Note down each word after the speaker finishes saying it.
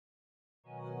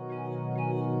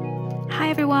Hi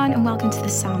everyone and welcome to The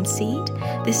Sound Seed.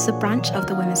 This is a branch of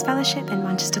the Women's Fellowship in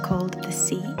Manchester called The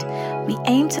Seed. We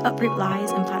aim to uproot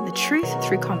lies and plant the truth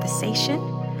through conversation.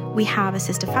 We have a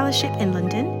sister fellowship in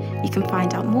London. You can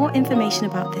find out more information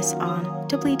about this on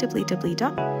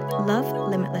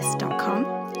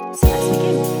www.lovelimitless.com. So let's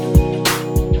begin.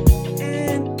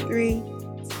 And 3.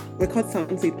 We're called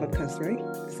Sound Seed Podcast, right?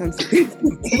 Sound Seed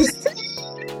Podcast.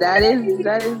 That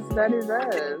is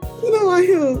us. You know I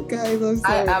feel, guys. I'm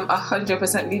sorry. I am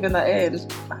 100% leaving that in.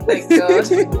 Thank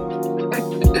God.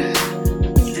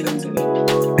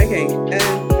 Okay.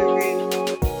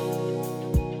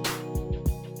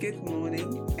 Good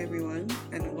morning, everyone,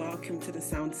 and welcome to the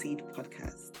Sound Seed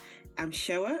Podcast. I'm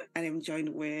Shoa, and I'm joined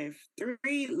with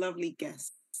 3 lovely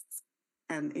guests.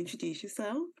 Introduce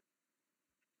yourself.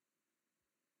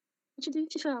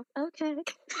 Okay.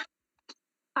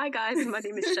 Hi guys, my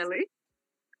name is Shelley.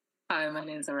 Hi, my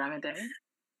name is Aramide.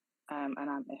 And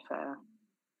I'm Ifa.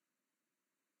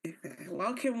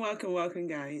 Welcome,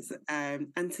 guys.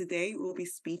 And today we'll be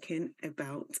speaking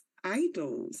about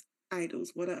idols.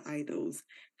 Idols. What are idols?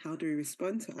 How do we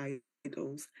respond to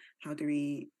idols? How do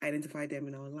we identify them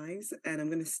in our lives? And I'm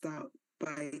going to start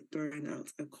by throwing out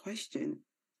a question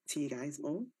to you guys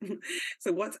all.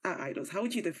 So what are idols? How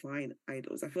would you define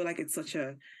idols? I feel like it's such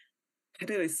a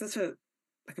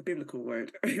like a biblical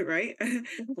word, right?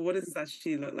 But what does it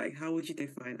actually look like? How would you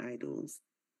define idols?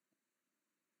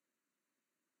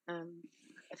 I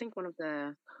think one of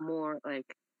the more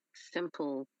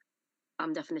simple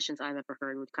definitions I've ever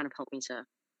heard would kind of help me to,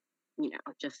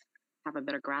 just have a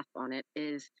better grasp on it,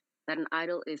 is that an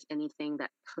idol is anything that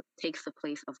takes the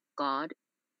place of God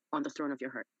on the throne of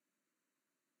your heart.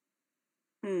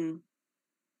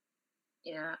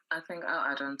 Yeah, I think I'll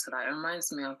add on to that. It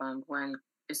reminds me of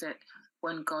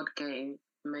when God gave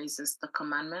Moses the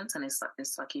commandments, and it's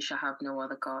like you shall have no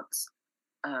other gods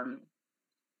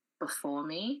before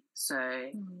me. So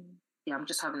yeah, I'm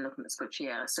just having a look at the scripture.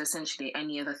 Yeah, so essentially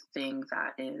any other thing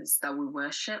that we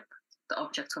worship, the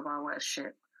object of our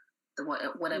worship,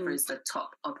 whatever is the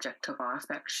top object of our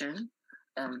affection,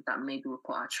 that maybe we'll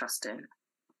put our trust in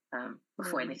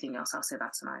before anything else. I'll say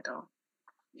that's an idol.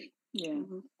 Yeah,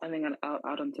 I think I'll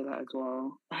add on to that as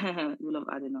well. We love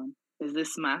adding on. Is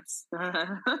this maths?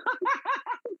 Oh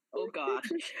gosh.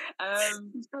 I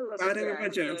don't remember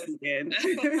jokes again.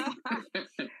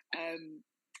 I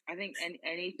think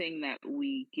anything that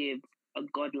we given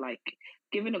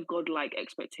a godlike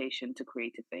expectation to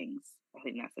creative things, I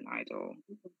think that's an idol.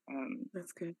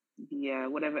 That's good. Yeah,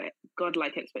 whatever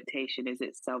godlike expectation, is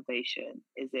it salvation?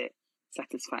 Is it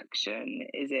satisfaction?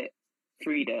 Is it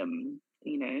freedom?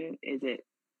 Is it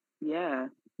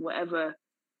whatever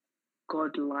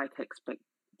godlike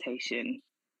expectation.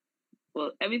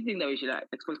 Well, everything that we should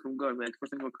expect from God, we're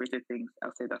expecting from creative things.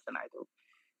 I'll say that's an idol.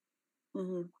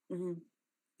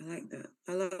 I like that.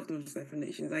 I love those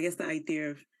definitions. I guess the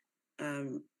idea of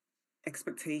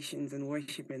expectations and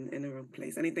worship in the wrong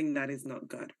place, anything that is not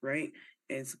God, right,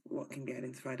 is what can be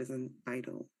identified as an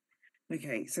idol.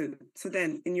 Okay, so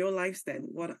then in your lives, then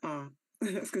what are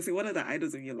the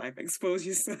idols of your life? Expose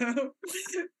yourself.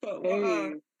 But what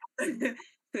are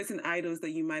certain idols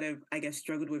that you might have, I guess,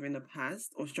 struggled with in the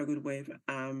past or struggled with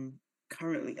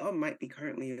currently, or might be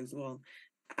currently as well,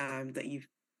 that you've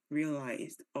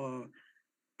realized or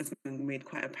it's been made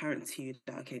quite apparent to you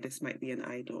that, okay, this might be an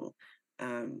idol.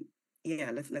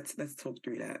 Let's talk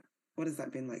through that. What has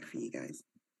that been like for you guys?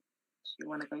 You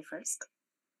want to go first?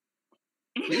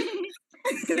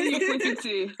 Who are you pointing to?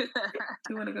 You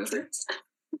want to go first?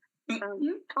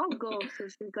 I'll go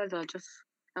since you guys are just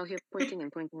out here pointing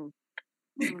and pointing.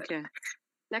 Okay.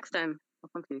 Next time I'll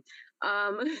come to you.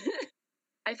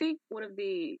 I think one of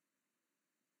the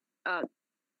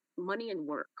money and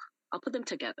work, I'll put them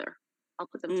together. In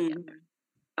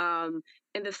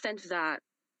the sense that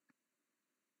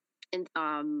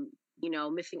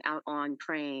missing out on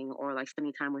praying or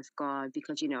spending time with God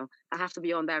because I have to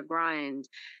be on that grind,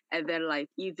 and then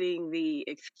using the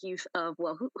excuse of,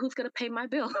 well, who's gonna pay my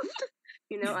bills?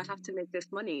 I have to make this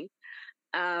money.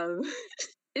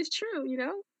 It's true, you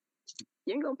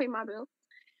ain't gonna pay my bill.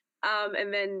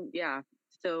 And then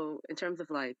so in terms of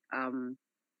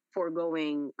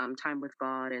foregoing time with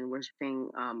God and worshiping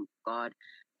God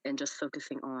and just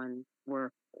focusing on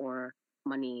work or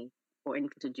money or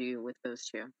anything to do with those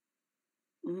two.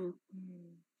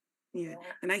 Yeah,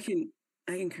 and I can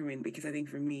come in because I think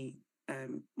for me,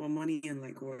 money and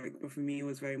work, but for me it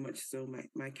was very much so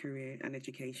my career and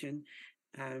education,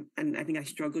 and I think I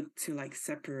struggled to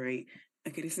separate.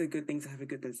 Okay, this is a good thing to have a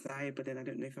good desire, but then I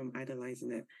don't know if I'm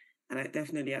idolizing it. And I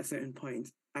definitely at certain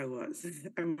points I was.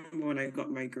 I remember when I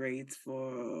got my grades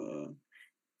for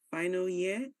final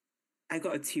year, I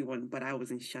got a 2-1, but I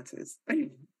was in shutters.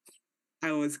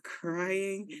 I was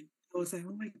crying. I was like,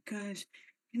 oh my gosh,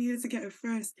 I needed to get a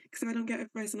first. Because if I don't get a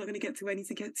first, I'm not going to get to where I need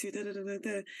to get to. Da, da, da, da,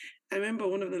 da. I remember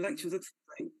one of the lecturers looked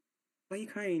like, why are you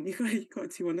crying? You got a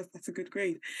 2-1. That's a good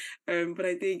grade. But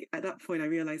I think at that point, I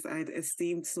realized I had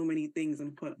esteemed so many things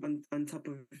and put on top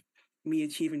of me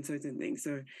achieving certain things.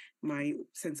 So my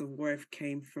sense of worth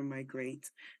came from my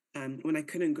grades. When I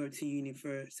couldn't go to uni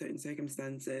for certain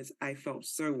circumstances, I felt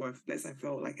so worthless. I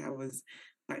felt like I was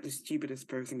like the stupidest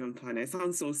person on planet. It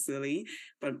sounds so silly,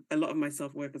 but a lot of my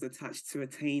self-worth was attached to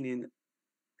attaining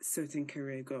certain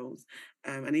career goals.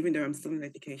 And even though I'm still in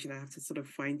education, I have to sort of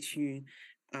fine-tune.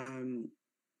 And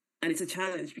it's a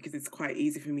challenge because it's quite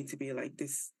easy for me to be like,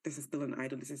 this is still an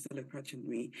idol, this is still a crutch in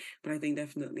me. But I think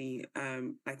definitely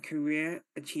like career,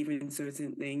 achieving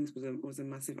certain things was a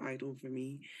massive idol for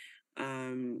me.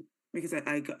 Because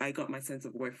I got my sense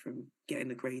of worth from getting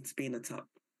the grades, being the top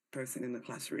person in the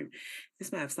classroom.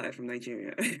 This might have started from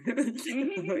Nigeria. They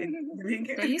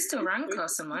used to rank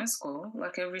us in my school.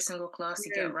 Like every single class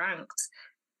you get ranked.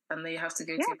 And then you have to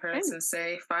go to your parents and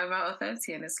say 5 out of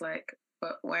 30. And it's like,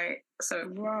 but wait, so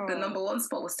the number 1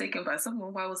 spot was taken by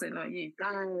someone. Why was it not you?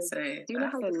 So do you know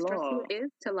how stressful it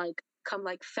is to like come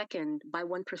like second by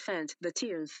 1%? The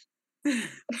tears.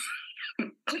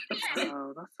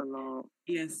 Oh, that's a lot.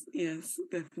 Yes,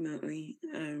 definitely.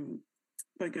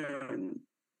 But go on.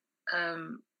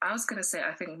 I was gonna say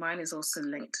I think mine is also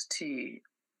linked to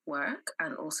work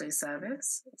and also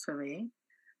service for me.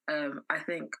 I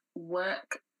think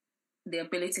work, the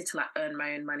ability to like earn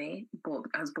my own money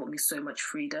has brought me so much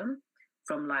freedom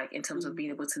from like in terms of being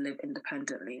able to live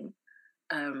independently.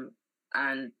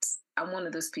 And I'm one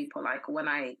of those people, like when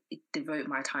I devote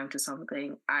my time to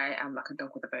something, I am like a dog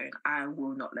with a bone. I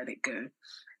will not let it go.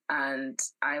 And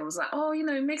I was like, oh,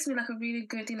 it makes me like a really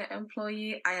good,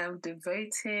 employee. I am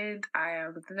devoted. I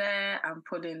am there. I'm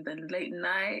putting the late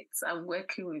nights. I'm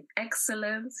working with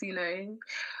excellence,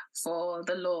 for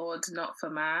the Lord, not for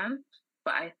man.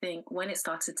 But I think when it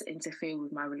started to interfere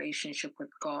with my relationship with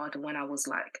God, when I was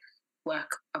like,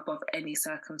 work above any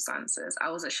circumstances.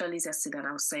 I was at Shirley's yesterday and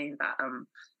I was saying that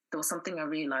there was something I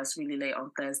realized really late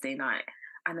on Thursday night.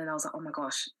 And then I was like, oh my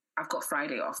gosh, I've got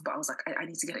Friday off, but I was like, I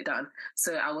need to get it done.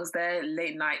 So I was there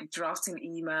late night drafting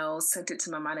emails, sent it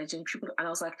to my manager and I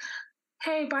was like,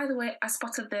 hey, by the way, I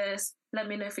spotted this. Let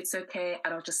me know if it's okay.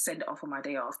 And I'll just send it off on my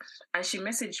day off. And she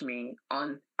messaged me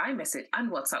on iMessage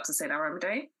and WhatsApp to say,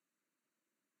 Aramide,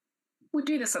 we'll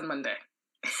do this on Monday.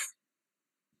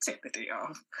 Take the day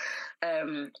off.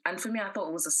 And for me, I thought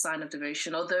it was a sign of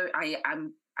devotion, although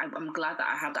I'm glad that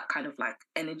I have that kind of like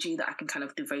energy that I can kind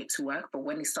of devote to work. But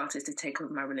when it started to take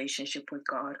over my relationship with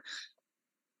God,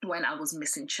 when I was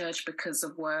missing church because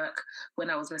of work,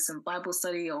 when I was missing Bible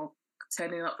study or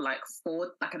turning up like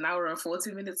an hour and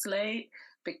 40 minutes late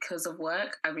because of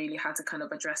work, I really had to kind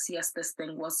of address, yes, this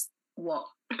thing was what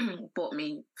brought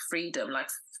me freedom, like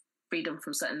freedom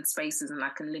from certain spaces, and I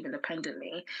can live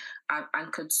independently. I've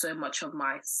anchored so much of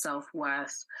my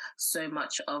self-worth, so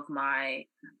much of my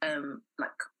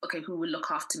who will look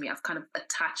after me, I've kind of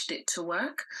attached it to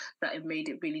work, that it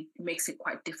makes it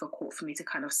quite difficult for me to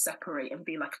kind of separate and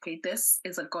be like, okay, this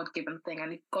is a God-given thing,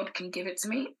 and if God can give it to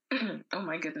me, oh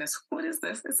my goodness, what is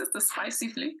this? Is this the spicy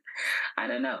flu? I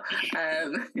don't know.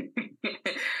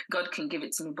 God can give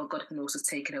it to me, but God can also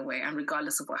take it away, and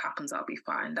regardless of what happens, I'll be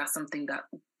fine. That's something that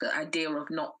the idea of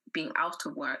not being out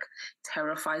of work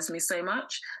terrifies me so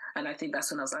much. And I think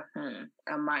that's when I was like,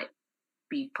 I might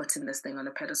be putting this thing on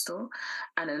a pedestal.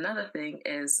 And another thing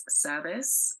is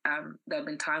service. There have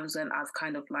been times when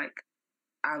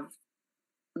I've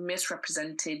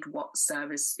misrepresented what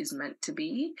service is meant to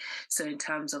be. So in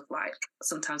terms of like,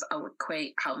 sometimes I would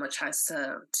equate how much I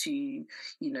served to,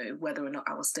 whether or not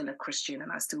I was still a Christian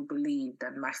and I still believed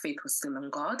and my faith was still in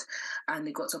God. And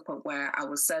it got to a point where I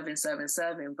was serving,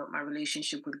 but my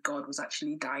relationship with God was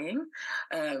actually dying.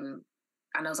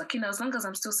 And I was like, as long as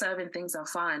I'm still serving, things are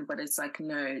fine. But it's like,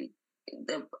 no,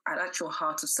 the actual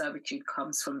heart of servitude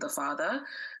comes from the Father.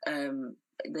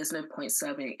 There's no point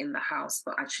serving in the house,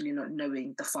 but actually not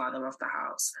knowing the Father of the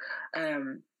house.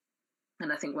 And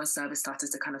I think when service started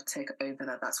to kind of take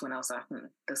over that's when I was like,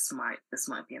 this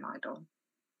might be an idol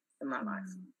in my life.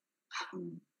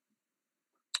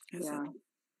 Yeah.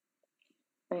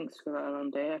 Thanks for that,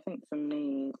 Aramide. I think for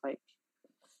me, like,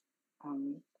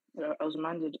 I was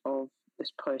reminded of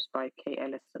this post by Kate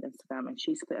Ellis on Instagram, and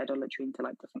she split idolatry into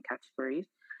like different categories.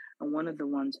 And one of the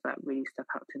ones that really stuck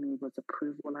out to me was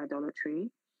approval idolatry.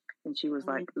 And she was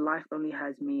like, life only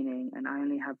has meaning and I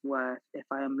only have worth if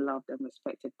I am loved and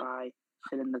respected by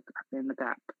fill in the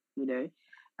gap,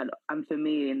 And for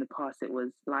me, in the past, it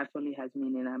was life only has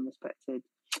meaning. I'm respected.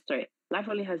 Sorry, life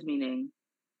only has meaning,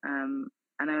 and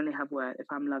I only have worth if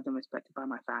I'm loved and respected by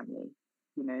my family,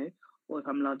 you know, or if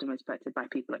I'm loved and respected by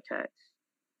people at church.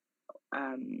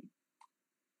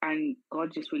 And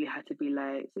God just really had to be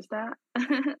like, sister,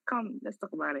 come, let's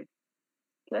talk about it.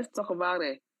 Let's talk about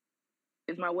it.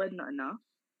 Is my word not enough?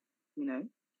 You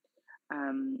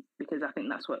know, because I think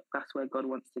that's where God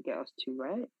wants to get us to,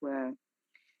 right? Where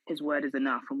His word is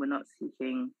enough, and we're not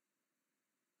seeking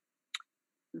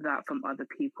that from other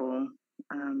people.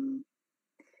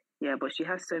 Yeah, but she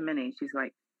has so many. She's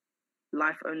like,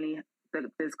 life only.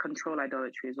 There's control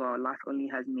idolatry as well. Life only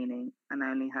has meaning, and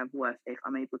I only have worth if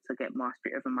I'm able to get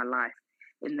mastery over my life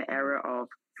in the era of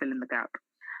fill in the gap.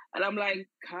 And I'm like,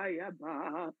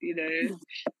 Kayaba, you know,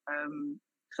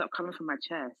 stop coming from my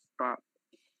chest. But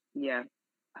yeah,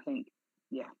 I think,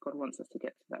 God wants us to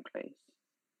get to that place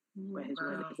where His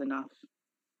word is enough.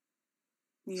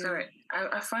 Yeah. Sorry,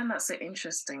 I find that so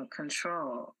interesting.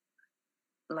 Control,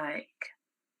 like,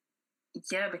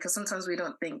 yeah, because sometimes we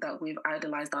don't think that we've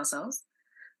idolized ourselves,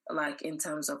 like in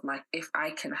terms of like, if I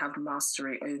can have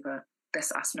mastery over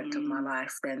this aspect of my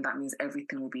life, then that means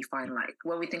everything will be fine. Like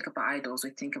when we think about idols, we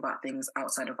think about things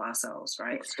outside of ourselves,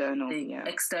 right?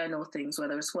 External things,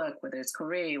 whether it's work, whether it's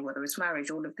career, whether it's marriage,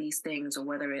 all of these things, or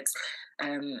whether it's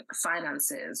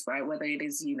finances, right? Whether it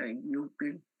is, you know, you're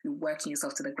working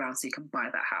yourself to the ground so you can buy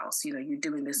that house, you know, you're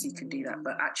doing this so you can do that.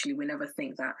 But actually, we never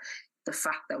think that the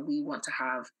fact that we want to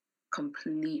have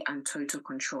complete and total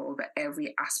control over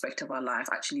every aspect of our life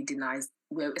actually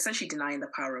we're essentially denying the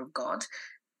power of God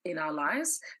in our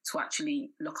lives to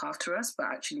actually look after us, but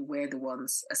actually we're the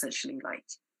ones essentially like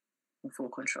in full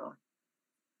control.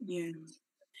 Yeah.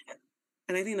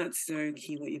 And I think that's so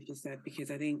key what you've just said, because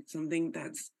I think something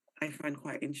that's I find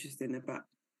quite interesting about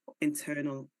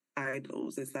internal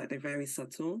idols is that they're very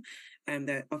subtle, and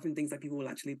they're often things that people will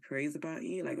actually praise about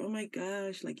you, like, oh my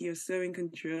gosh, like you're so in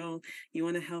control, you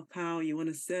want to help out, you want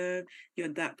to serve, you're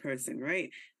that person, right?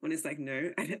 When it's like,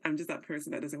 no, I'm just that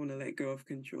person that doesn't want to let go of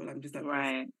control. I'm just that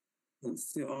person who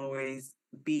wants to always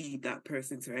be that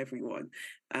person to everyone,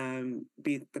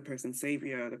 be the person's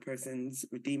savior, the person's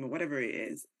redeemer, whatever it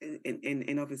is,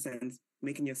 in of a sense,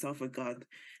 making yourself a god,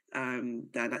 than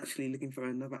actually looking for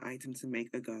another item to make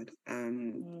a god.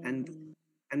 And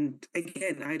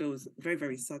again, idols very,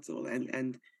 very subtle,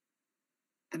 and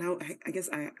I guess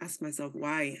I ask myself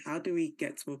why. How do we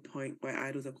get to a point where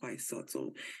idols are quite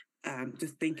subtle?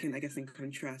 Just thinking, I guess, in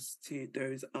contrast to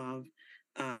those of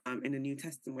in the New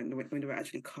Testament when they were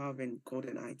actually carving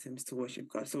golden items to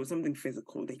worship God. So it's something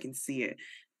physical, they can see it.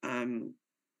 And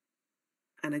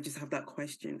I just have that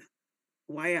question.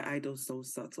 Why are idols so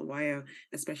subtle? Why are,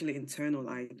 especially internal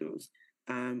idols,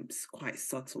 quite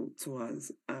subtle to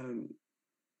us?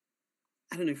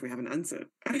 I don't know if we have an answer.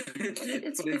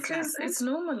 It's because it's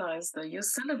normalized, though. You're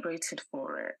celebrated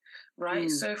for it,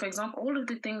 right? So, for example, all of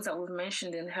the things that we've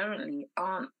mentioned inherently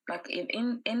aren't, like,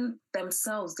 in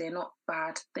themselves, they're not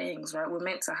bad things, right? We're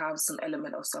meant to have some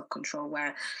element of self-control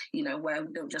where, you know, where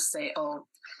we don't just say, oh,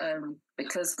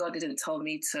 because God didn't tell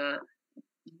me to,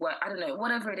 well, I don't know,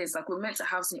 whatever it is, like, we're meant to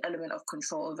have some element of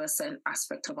control over a certain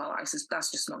aspect of our lives. That's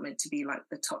just not meant to be, like,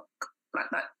 the top, like,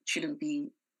 that shouldn't be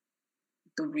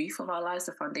the roof of our lives,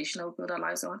 the foundation we build our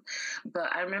lives on.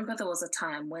 But I remember there was a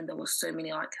time when there were so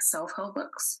many like self-help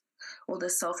books, all the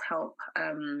self-help,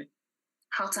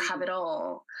 how to have it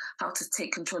all, how to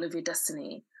take control of your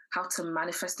destiny, how to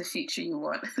manifest the future you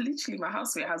want. Literally, my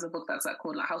housemate has a book that's like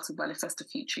called like How to Manifest the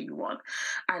Future You Want.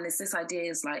 And it's this idea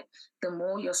is like, the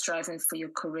more you're striving for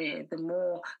your career, the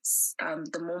more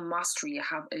mastery you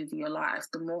have over your life,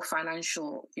 the more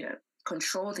financial, you know,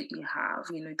 control that you have,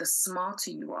 you know, the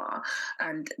smarter you are,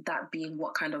 and that being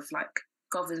what kind of like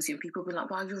governs you. People be like,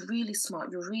 wow, you're really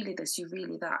smart, you're really this, you're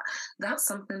really that. That's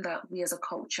something that we as a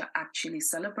culture actually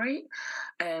celebrate.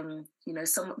 You know,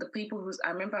 some of the people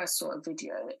I remember I saw a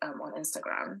video on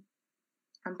Instagram.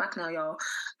 I'm back now, y'all.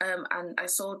 And I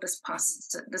saw this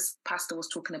pastor was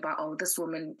talking about, oh, this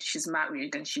woman, she's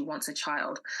married and she wants a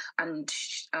child. And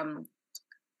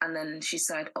then she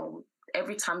said, oh,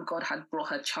 every time God had brought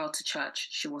her child to church,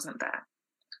 she wasn't there.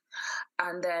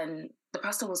 And then the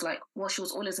pastor was like, well, she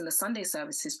was always in the Sunday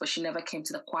services, but she never came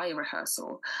to the choir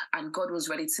rehearsal. And God was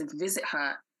ready to visit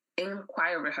her in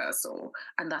choir rehearsal.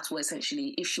 And that's what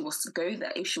essentially, if she was going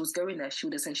there, she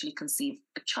would essentially conceive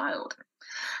a child.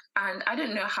 And I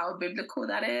don't know how biblical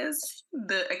that is.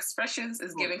 The expressions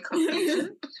is giving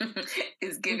confusion,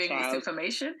 is giving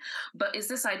misinformation. But it's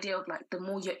this idea of like, the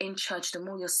more you're in church, the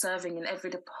more you're serving in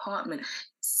every department,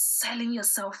 selling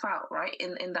yourself out, right?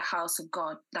 In the house of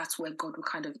God, that's where God will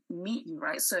kind of meet you,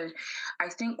 right? So I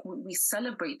think we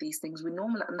celebrate these things, we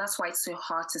normalize, and that's why it's so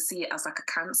hard to see it as like a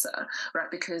cancer, right?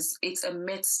 Because it's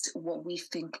amidst what we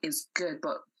think is good,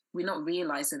 but we're not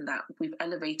realizing that we've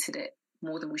elevated it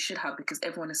more than we should have, because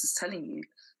everyone else is telling you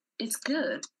it's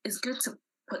good. It's good to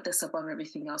put this above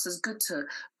everything else. It's good to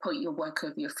put your work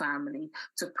over your family,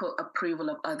 to put approval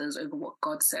of others over what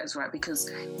God says, right?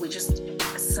 Because we just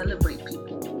celebrate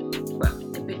people, but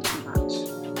a bit too much.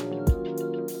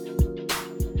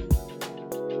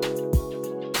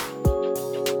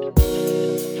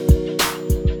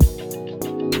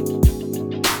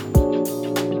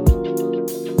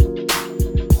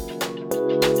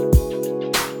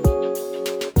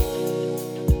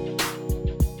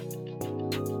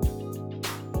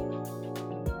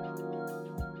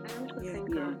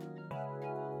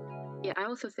 I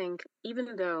also think,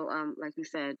 even though, like you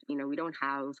said, we don't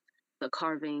have the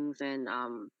carvings and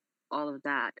all of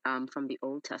that from the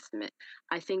Old Testament,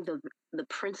 I think the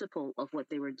principle of what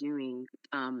they were doing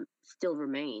still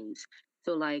remains.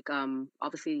 So, like,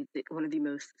 obviously, one of the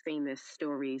most famous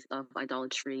stories of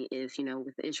idolatry is,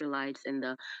 with the Israelites and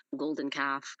the golden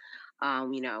calf,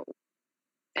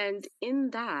 and in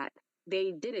that,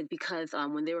 they did it because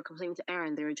when they were complaining to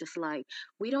Aaron, they were just like,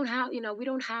 we don't have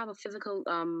a physical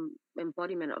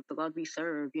embodiment of the God we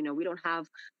serve. We don't have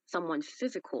someone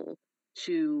physical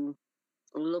to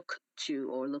look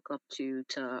to or look up to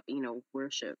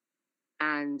worship.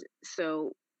 And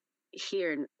so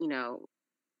here,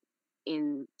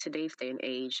 in today's day and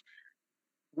age,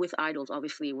 with idols,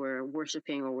 obviously we're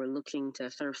worshiping, or we're looking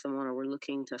to serve someone, or we're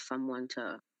looking to someone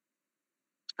to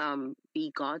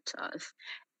be God to us.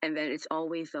 And then it's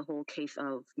always the whole case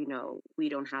of, we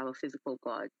don't have a physical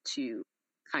God to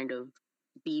kind of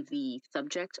be the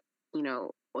subject,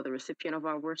 or the recipient of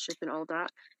our worship and all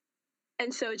that.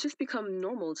 And so it's just become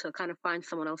normal to kind of find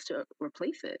someone else to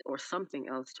replace it, or something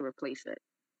else to replace it,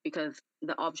 because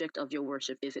the object of your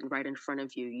worship isn't right in front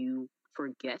of you. You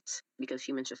forget, because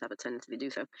humans just have a tendency to do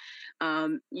so.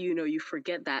 You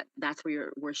forget that that's where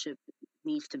your worship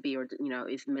needs to be, or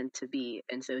is meant to be.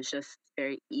 And so it's just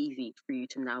very easy for you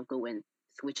to now go and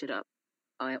switch it up,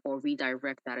 or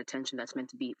redirect that attention that's meant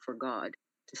to be for God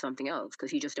to something else,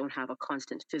 because you just don't have a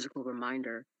constant physical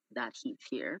reminder that He's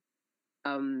here.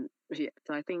 So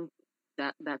I think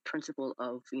that principle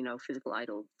of physical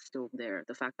idol is still there.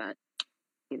 The fact that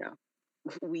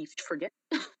we forget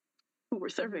who we're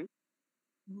serving.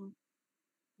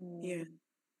 Yeah.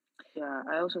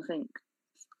 I also think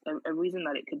a reason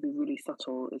that it could be really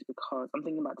subtle is because, I'm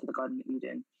thinking back to the Garden of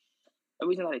Eden. A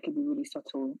reason that it could be really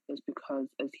subtle is because,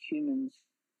 as humans,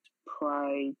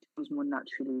 pride was more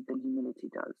naturally than humility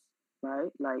does, right?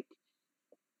 Like,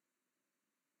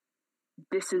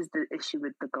 this is the issue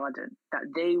with the garden,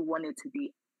 that they wanted to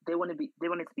be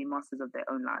masters of their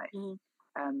own life.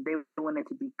 They wanted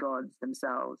to be gods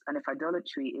themselves. And if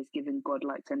idolatry is giving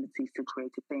godlike tendencies to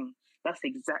create a thing, that's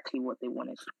exactly what they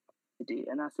wanted to do.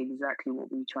 And that's exactly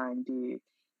what we try and do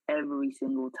every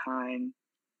single time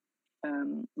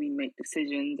we make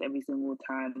decisions, every single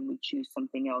time we choose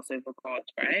something else over God,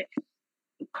 right?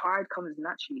 Pride comes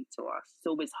naturally to us,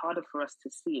 so it's harder for us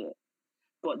to see it.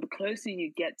 But the closer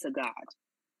you get to God,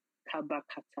 the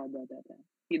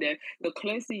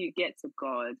closer you get to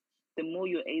God, the more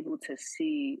you're able to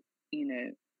see,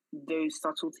 those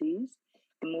subtleties,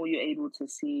 the more you're able to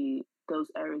see those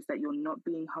areas that you're not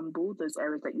being humble, those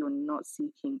areas that you're not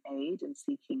seeking aid and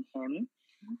seeking Him.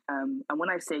 And when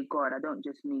I say God, I don't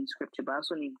just mean scripture, but I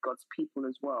also mean God's people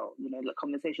as well. The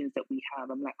conversations that we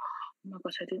have, I'm like, oh my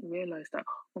gosh, I didn't realize that.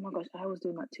 Oh my gosh, I was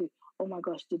doing that too. Oh my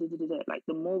gosh, like,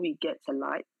 the more we get to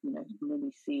light, the more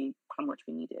we see how much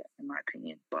we need it, in my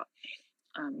opinion. But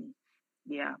I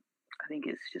think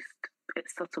it's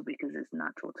subtle because it's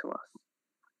natural to us.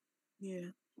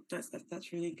 Yeah, that's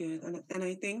really good. And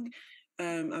I think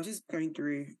I was just going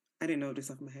through, I didn't know this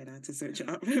off my head, I had to search it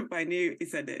up, but I knew it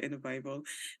said it in the Bible,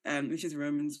 which is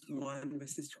Romans 1,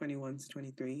 verses 21 to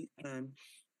 23.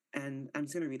 And I'm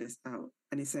just going to read this out.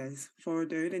 And it says, "For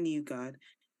though they knew God,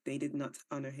 they did not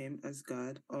honor Him as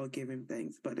God or give Him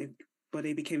thanks, but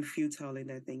they became futile in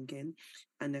their thinking,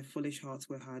 and their foolish hearts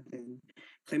were hardened.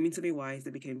 Claiming to be wise,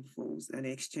 they became fools, and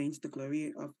they exchanged the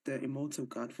glory of the immortal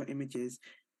God for images,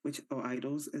 which are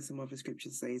idols, as some of the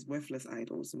scriptures says, worthless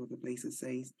idols, some of the places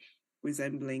says,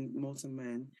 resembling mortal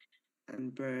men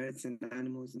and birds and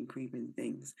animals and creeping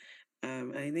things."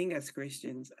 I think as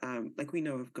Christians, like, we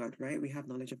know of God, right? We have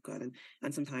knowledge of God,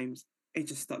 and sometimes it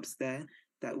just stops there,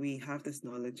 that we have this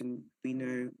knowledge and we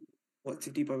know what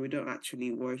to do, but we don't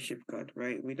actually worship God,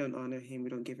 right? We don't honor him, we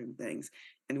don't give him thanks,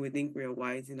 and we think we're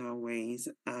wise in our ways.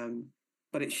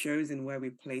 But it shows in where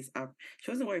we place our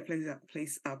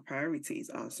priorities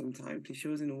are sometimes. It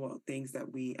shows in what things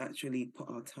that we actually put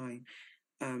our time.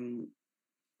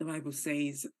 The Bible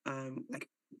says, like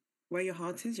where your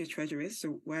heart is, your treasure is.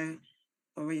 So where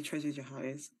your treasure is, your heart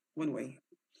is. One way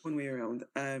around.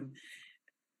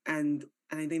 And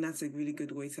I think that's a really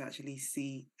good way to actually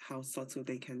see how subtle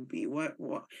they can be. What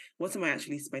am I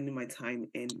actually spending my time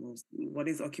in mostly? What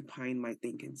is occupying my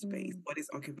thinking space? What is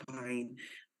occupying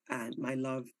my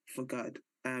love for God?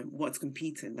 What's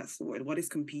competing? That's the word. What is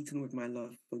competing with my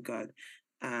love for God?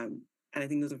 And I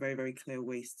think those are very, very clear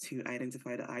ways to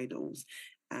identify the idols.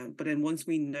 But then once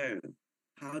we know,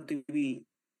 how do we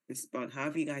respond? How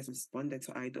have you guys responded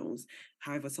to idols?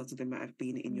 However subtle they might have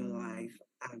been in your life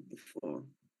before?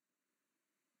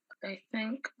 I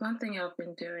think one thing I've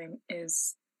been doing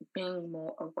is being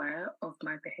more aware of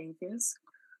my behaviors.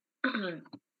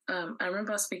 I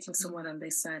remember speaking to someone and they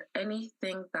said,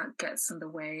 anything that gets in the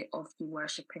way of you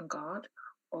worshiping God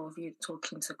or of you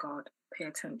talking to God, pay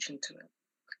attention to it.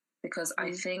 Because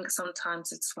I think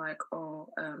sometimes it's like, I'll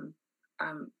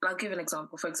give an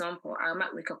example. For example, I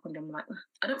might wake up one day and I'm like,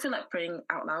 I don't feel like praying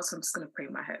out loud, so I'm just going to pray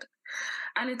in my head.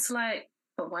 And it's like,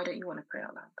 but why don't you want to pray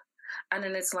out loud? And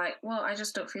then it's like, well, I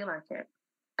just don't feel like it.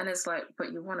 And it's like,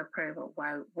 but you want to pray, but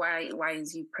why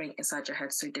is you praying inside your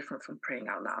head so different from praying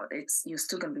out loud? You're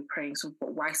still going to be praying. So,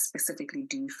 but why specifically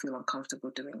do you feel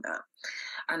uncomfortable doing that?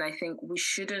 And I think we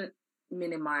shouldn't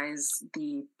minimize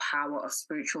the power of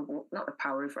not the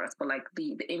power over us, but like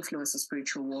the influence of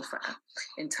spiritual warfare,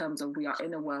 in terms of we are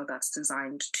in a world that's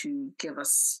designed to give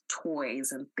us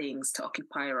toys and things to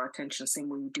occupy our attention, same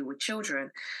way we do with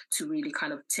children, to really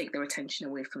kind of take their attention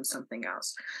away from something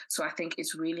else. So I think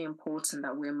it's really important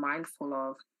that we're mindful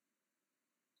of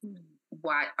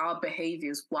why our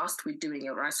behaviors whilst we're doing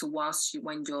it, right? So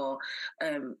when you're I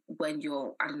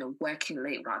don't know, working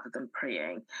late rather than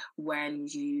praying, when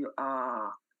you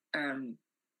are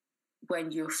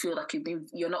when you feel like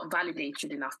you're not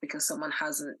validated enough because someone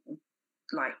hasn't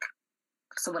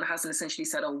essentially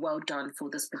said, oh, well done for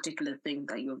this particular thing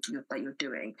that you're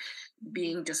doing.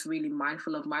 Being just really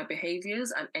mindful of my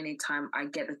behaviors, and anytime I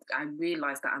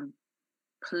realize that I'm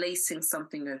placing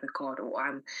something over God, or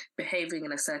I'm behaving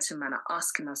in a certain manner,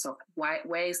 asking myself,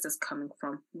 where is this coming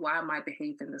from? Why am I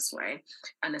behaving this way?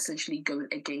 And essentially going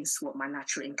against what my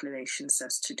natural inclination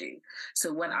says to do.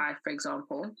 So when for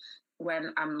example,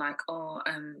 when I'm like,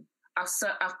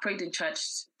 I've prayed in church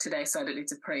today, so I don't need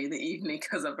to pray in the evening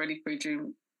because I've already prayed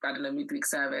during, I don't know, midweek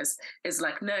service. It's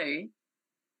like, no,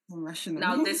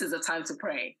 now this is a time to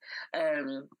pray.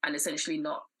 And essentially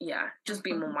just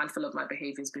being more mindful of my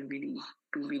behavior has been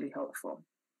really helpful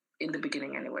in the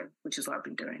beginning anyway, which is what I've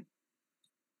been doing.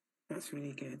 That's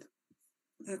really good.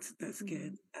 That's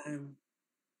good. And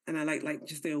I like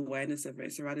just the awareness of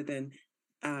it. So rather than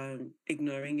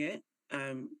ignoring it,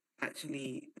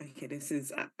 actually, okay,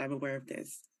 I'm aware of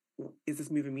this. Is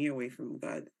this moving me away from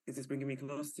God? Is this bringing me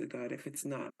close to God? If it's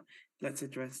not, let's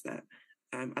address that.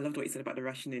 I loved what you said about the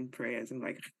rationing prayers. And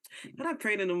like, when I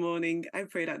prayed in the morning, I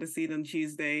prayed at the seed on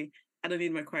Tuesday. I don't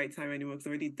need my quiet time anymore because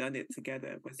I've already done it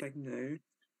together. But it's like, no,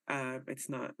 it's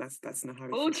not. That's not how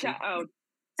it should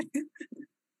be.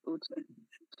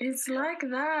 It's like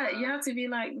that. You have to be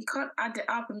like, you can't add it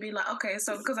up and be like, okay,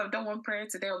 so because I've done one prayer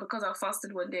today or because I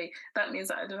fasted one day, that means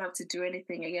that I don't have to do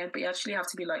anything again. But you actually have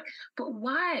to be like, but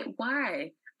why?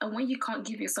 And when you can't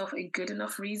give yourself a good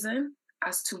enough reason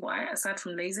as to why, aside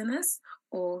from laziness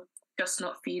or just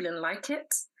not feeling like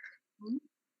it,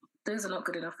 those are not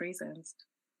good enough reasons.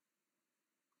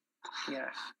 Yeah.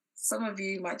 Some of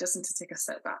you might just need to take a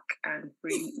step back and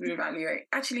reevaluate.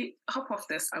 Actually, hop off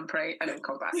this and pray and then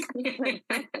come back.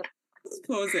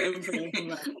 Pause it and pray. Come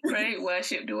back. Pray,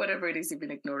 worship, do whatever it is you've been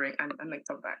ignoring and then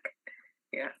come back.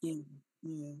 Yeah.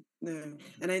 No.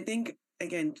 And I think,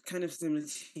 again, kind of similar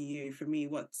to you, for me,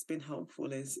 what's been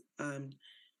helpful is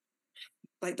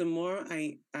like the more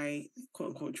I quote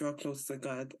unquote draw close to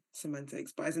God,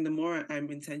 semantics, but as in the more I'm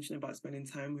intentional about spending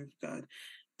time with God,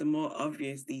 the more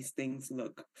obvious these things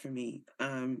look for me.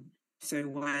 So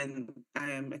when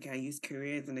I use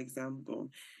career as an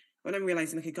example, when I'm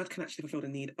realizing, okay, God can actually fulfill the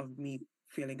need of me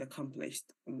feeling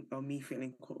accomplished or me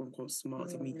feeling quote unquote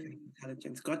smart or me feeling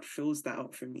intelligent. God fills that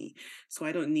up for me. So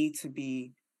I don't need to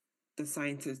be the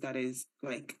scientist that is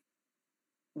like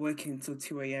working till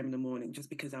 2 a.m. in the morning just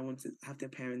because I want to have the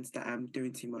appearance that I'm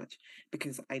doing too much,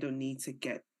 because I don't need to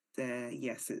get the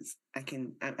yeses. I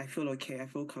feel okay. I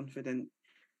feel confident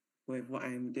with what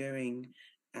I'm doing.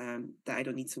 that I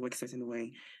don't need to work a certain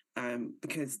way,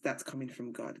 because that's coming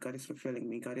from God. God is fulfilling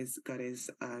me. God is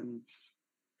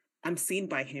I'm seen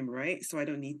by him, right? So I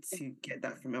don't need to get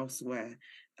that from elsewhere.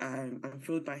 I'm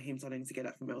filled by him, so I don't need to get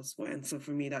that from elsewhere. And so for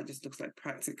me, that just looks like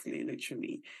practically,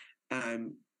 literally,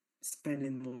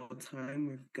 spending more time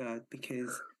with God,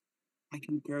 because I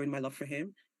can grow in my love for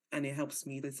him, and it helps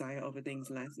me desire other things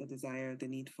less, or desire the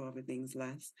need for other things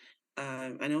less.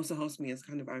 And it also helps me, as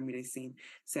kind of Amide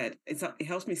said, it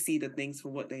helps me see the things for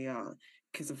what they are.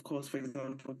 Because, of course, for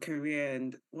example, career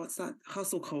and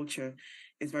hustle culture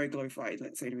is very glorified,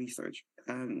 let's say, in research.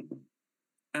 And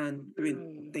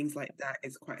doing things like that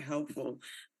is quite helpful.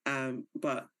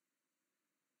 But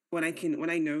when I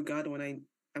know God, when I'm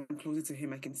closer to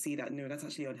him, I can see that, no, that's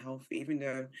actually unhealthy. Even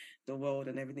though the world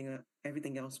and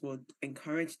everything else would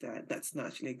encourage that, that's not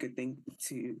actually a good thing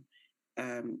to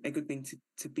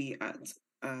be at.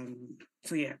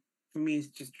 So yeah, for me, it's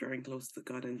just drawing close to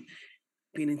God and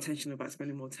being intentional about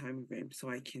spending more time with him, so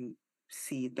I can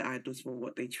see the idols for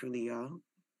what they truly are.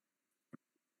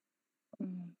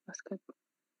 That's good.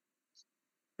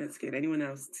 That's good. Anyone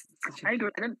else? I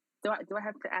agree. Do I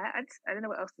have to add? I don't know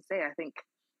what else to say. I think,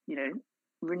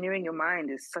 renewing your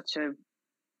mind is it's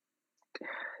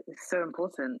so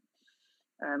important.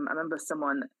 I remember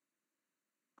someone.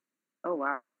 Oh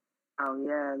wow! Oh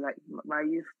yeah, like my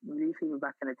youth leader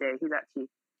back in the day. He's actually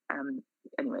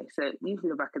anyway. So youth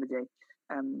leader back in the day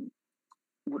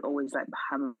would always like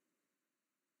hammer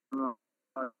on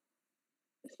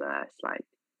this verse, like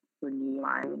renew your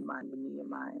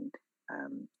mind.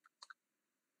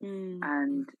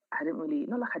 And I didn't really,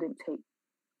 not like I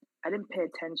didn't pay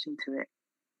attention to it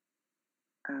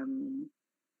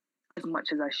as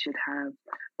much as I should have.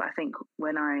 But I think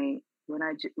when I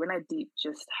deep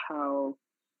just how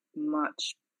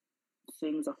much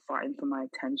things are fighting for my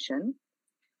attention,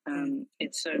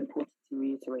 it's so important to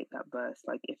reiterate that verse.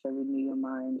 Like, if I renew your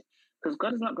mind, because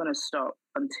God is not going to stop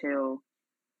until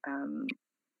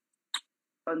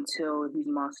he's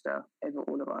master over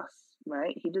all of us,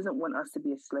 right? He doesn't want us to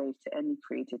be a slave to any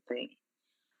created thing.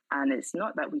 And it's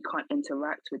not that we can't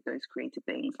interact with those created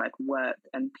things like work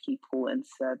and people and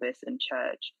service and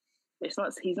church. He's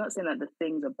not saying that the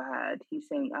things are bad. He's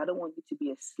saying, I don't want you to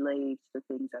be a slave to the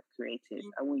things I've created.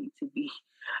 I want you to be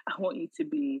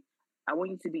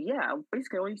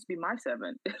my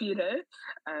servant, I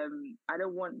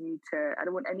don't want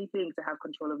anything to have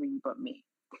control over you but me.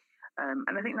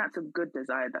 And I think that's a good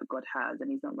desire that God has,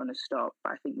 and he's not going to stop.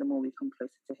 But I think the more we come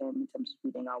closer to him in terms of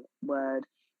reading our word,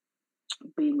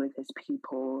 being with his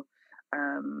people,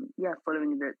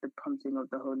 following the prompting of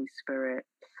the Holy Spirit,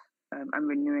 and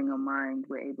renewing our mind,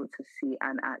 we're able to see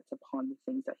and act upon the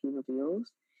things that he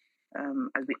reveals.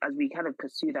 As we kind of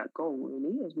pursue that goal,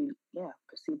 really,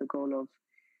 pursue the goal of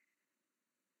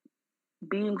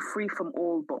being free from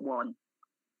all but one.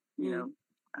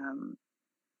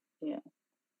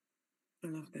 I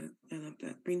love that.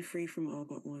 Being free from all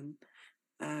but one.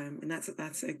 And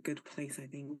that's a good place, I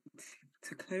think,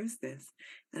 to close this.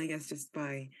 And I guess just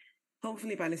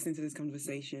hopefully by listening to this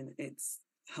conversation, it's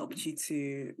helped you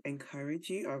to encouraged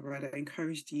you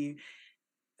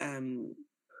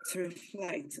to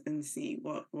reflect and see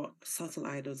what subtle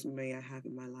idols may I have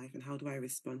in my life, and how do I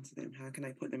respond to them? How can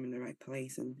I put them in the right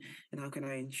place, and how can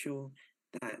I ensure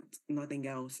that nothing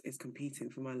else is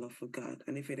competing for my love for God?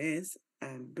 And if it is,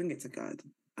 bring it to God.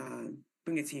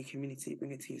 Bring it to your community,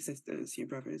 bring it to your sisters, your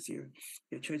brothers, your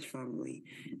church family,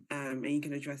 and you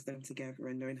can address them together,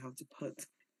 and knowing how to put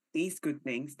these good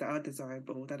things that are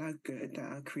desirable, that are good, that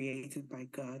are created by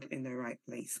God in the right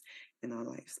place in our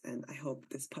lives. And I hope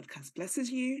this podcast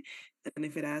blesses you. And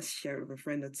if it has, share it with a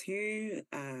friend or two.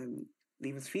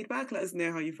 Leave us feedback. Let us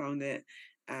know how you found it.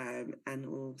 And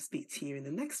we'll speak to you in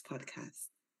the next podcast.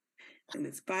 And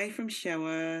it's bye from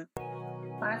Shewa.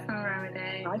 Bye from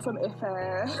Ramide. Bye from Ife.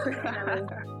 Bye.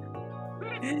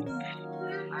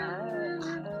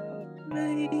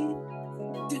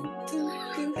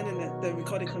 And then the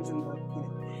recording comes in.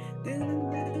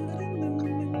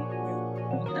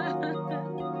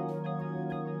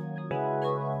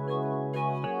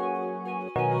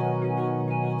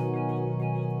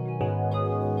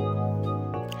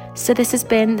 So this has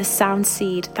been The Sound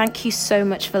Seed. Thank you so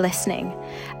much for listening.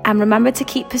 And remember to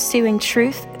keep pursuing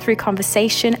truth through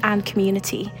conversation and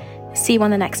community. See you on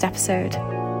the next episode.